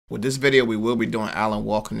With this video, we will be doing Alan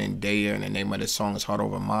Walker and Daya, and the name of the song is Heart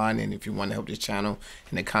Over Mind. And if you want to help this channel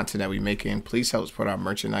and the content that we're making, please help support our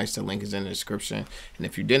merchandise. The link is in the description. And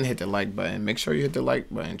if you didn't hit the like button, make sure you hit the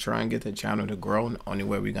like button. Try and get the channel to grow. And the only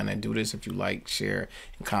way we're going to do this if you like, share,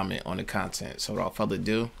 and comment on the content. So without further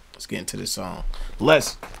ado, let's get into this song.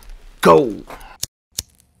 Let's go.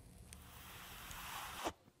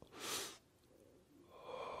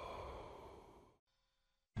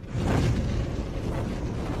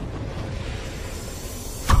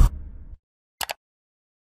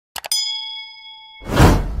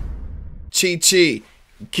 Chi,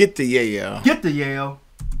 get the yayo. Get the yayo.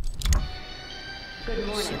 Good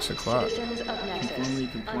morning. 6 o'clock. Citizens of Nexus,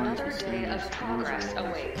 another day of progress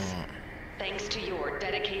awaits. Thanks to your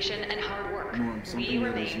dedication and hard work, we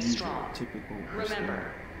remain strong.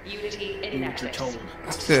 Remember, unity in Nexus.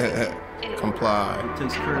 Comply. It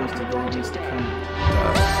takes courage to go against the current.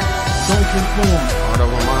 Don't conform. Heart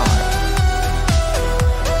over mind.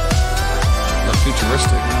 Look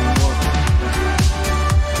futuristic.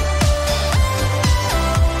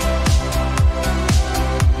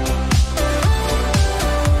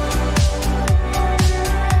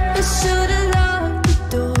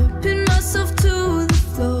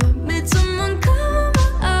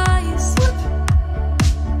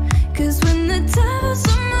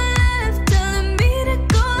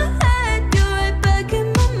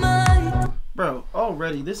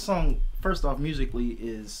 Already, this song, first off, musically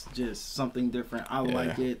is just something different. I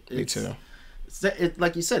like it. Me too.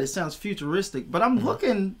 Like you said, it sounds futuristic, but I'm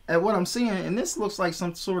looking at what I'm seeing, and this looks like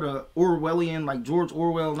some sort of Orwellian, like George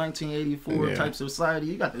Orwell 1984 type society.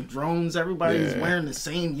 You got the drones, everybody's wearing the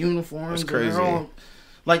same uniforms. That's crazy. All,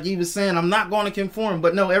 like he was saying, I'm not going to conform,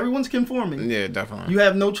 but no, everyone's conforming. Yeah, definitely. You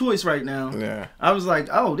have no choice right now. Yeah. I was like,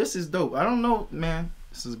 oh, this is dope. I don't know, man.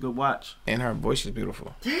 This is a good watch. And her voice is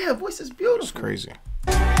beautiful. Yeah, her voice is beautiful. It's crazy.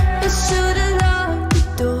 I should've locked the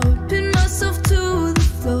door, pinned myself to the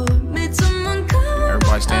floor, made someone come.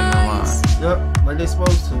 Everybody standing in line. Yep, like they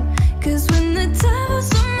supposed to. Cause when the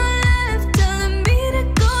devil's on my left, telling me to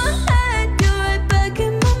go ahead, you're right back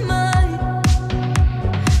in my mind.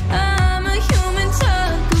 I'm a human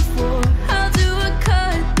tug of war. How do I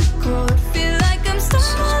cut the cord? Feel like I'm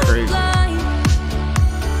stuck blind.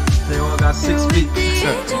 They all got 6 feet.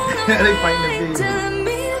 They fighting the beat.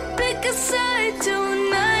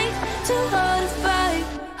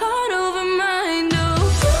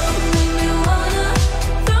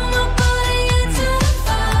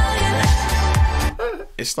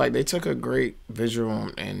 It's like they took a great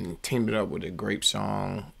visual and teamed it up with a great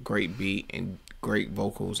song, great beat, and great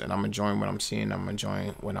vocals. And I'm enjoying what I'm seeing. I'm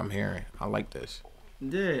enjoying what I'm hearing. I like this.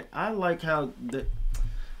 Yeah, I like how the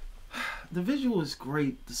visual is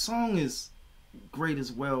great. The song is great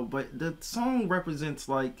as well. But the song represents,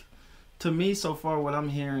 like, to me so far, what I'm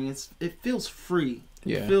hearing, it feels free.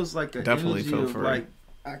 Yeah, it feels like an definitely energy feel of free. Like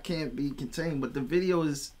I can't be contained. But the video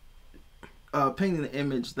is painting the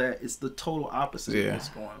image that it's the total opposite of what's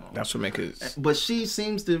going on. That's what makes it. But she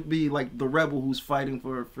seems to be like the rebel who's fighting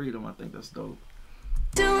for her freedom. I think that's dope.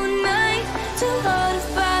 Tonight, too hard to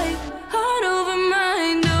fight, heart over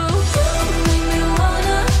mind. Oh, make me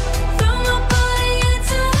wanna throw my body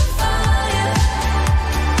into the fire.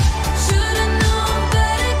 Should've known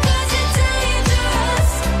better 'cause you're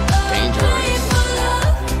dangerous. Dangerous. For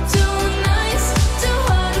love, too nice, too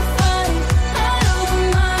hard to fight, heart over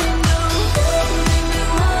mind.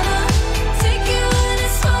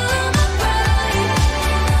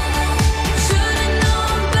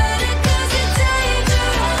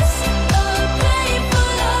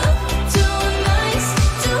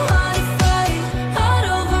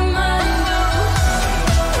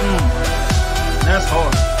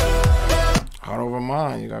 Heart over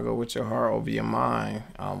mind. You gotta go with your heart over your mind.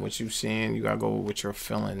 What you seeing, you gotta go with your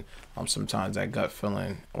feeling. Sometimes that gut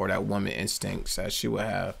feeling or that woman instincts that she would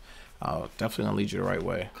have, definitely gonna lead you the right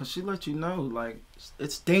way. Cause she let you know, like,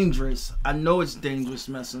 it's dangerous. I know it's dangerous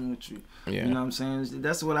messing with you. Yeah. You know what I'm saying?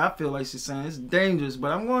 That's what I feel like she's saying. It's dangerous,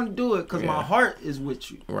 but I'm going to do it because my heart is with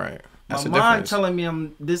you. Right. That's my mind telling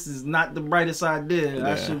me this is not the brightest idea.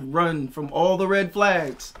 Yeah. I should run from all the red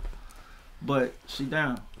flags. But she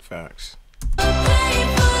down. Facts.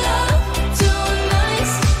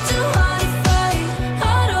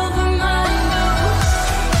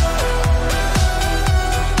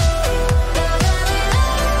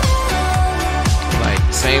 Like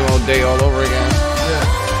same old day all over again.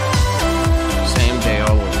 Yeah. Same day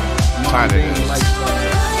all over. I'm tired of this.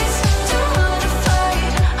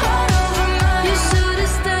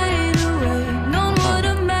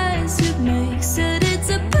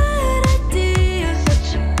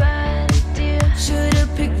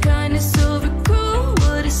 Should've picked kindness over cruel.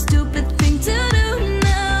 Would've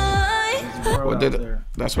did out it? there.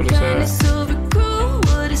 That's what it said. So cruel,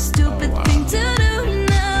 what a stupid Oh, wow. thing to do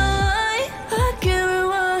now. I can't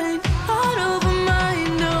rewind, heart over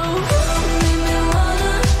mind, no. Make me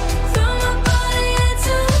wanna throw my body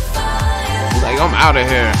into the fire. Like, I'm out of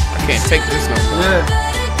here. I can't take this no more. Yeah.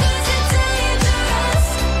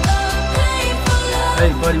 Hey,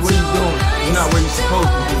 buddy, what are you doing? You're not where you're supposed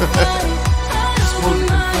to be. You're supposed to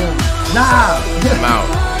conform. Nah! I'm out.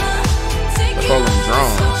 They call them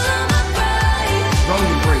drones. Drone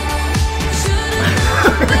your break.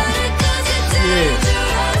 Yeah.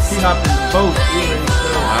 He hopped in the boat. He ready to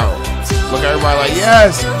go. Wow. Look, everybody like,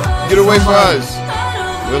 yes, get away from us.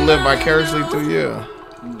 We'll live vicariously through you.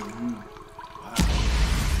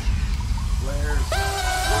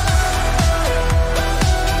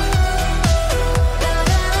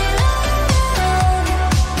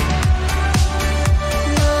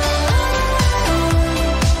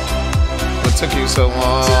 What took you so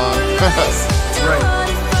long? Right.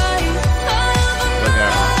 Look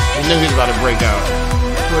at him. He knew he was about to break out.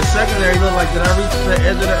 For a second there, he looked like, did I reach the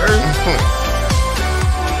edge of the earth? Walker.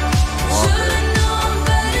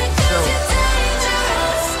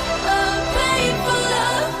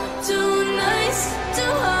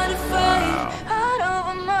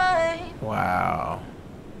 Wow.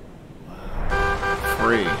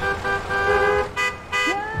 Free.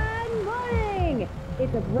 Good morning!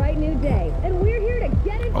 It's a bright new day, and we're here to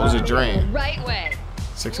get it What was a dream? Right way.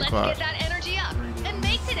 6 Let's o'clock. get that energy up and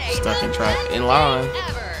make today Stuck in the traffic. best In line. day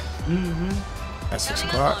ever. Mm-hmm. At 6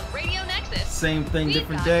 Coming up o'clock. on Radio Nexus, Same thing, we've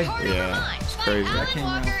different got day. Heart Over Yeah, Mind it's by crazy. Alan That came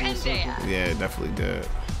around Walker full and circle. Daya. Yeah, it definitely did.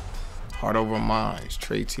 Heart Over Minds,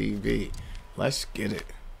 TRE-TV. Let's get it.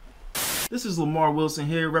 This is Lamar Wilson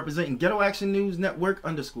here, representing Ghetto Action News Network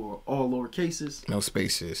 _ all lower cases. No You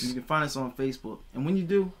spaces. can find us on Facebook. And when you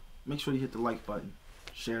do, make sure you hit the like button.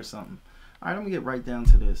 Share something. Alright, I'm going to get right down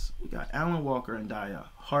to this. We got Alan Walker and Daya,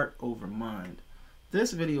 Heart Over Mind.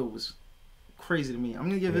 This video was crazy to me. I'm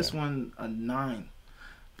going to give this one a 9.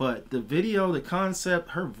 But the video, the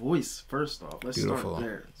concept, her voice, first off. Let's Beautiful. start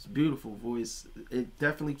there. It's a beautiful voice. It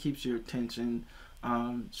definitely keeps your attention.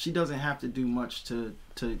 She doesn't have to do much to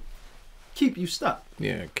keep you stuck.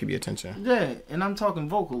 Yeah, keep your attention. Yeah, and I'm talking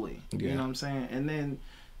vocally. Yeah. You know what I'm saying? And then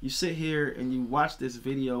you sit here and you watch this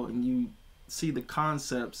video and you see the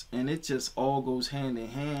concepts and it just all goes hand in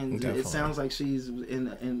hand. Definitely. It sounds like she's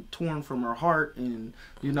in torn from her heart and,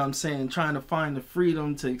 you know what I'm saying, trying to find the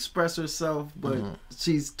freedom to express herself, but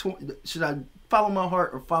she's torn. Should I follow my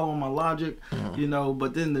heart or follow my logic? You know,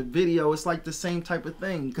 but then the video, it's like the same type of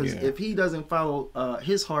thing, because Yeah. if he doesn't follow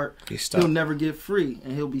his heart, He's stuck. he'll never get free,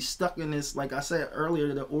 and he'll be stuck in this, like I said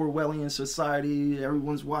earlier, the Orwellian society.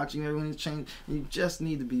 Everyone's watching, everyone's changing. You just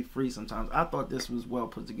need to be free sometimes. I thought this was well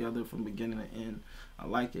put together from beginning to end. I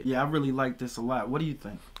like it. Yeah, I really like this a lot. What do you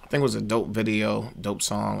think? I think it was a dope video, dope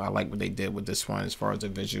song. I like what they did with this one as far as the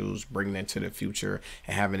visuals, bringing it to the future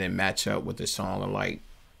and having it match up with the song and like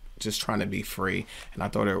just trying to be free. And I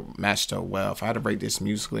thought it matched up well. If I had to rate this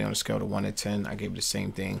musically on a scale of 1 to 10, I gave it the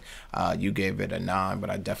same thing. You gave it a 9,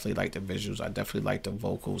 but I definitely like the visuals. I definitely like the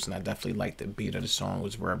vocals, and I definitely like the beat of the song. It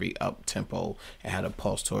was very up tempo and had a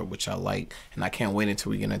pulse to it, which I like. And I can't wait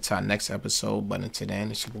until we get into our next episode. But until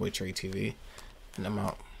then, it's your boy TRE-TV, and I'm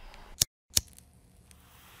out.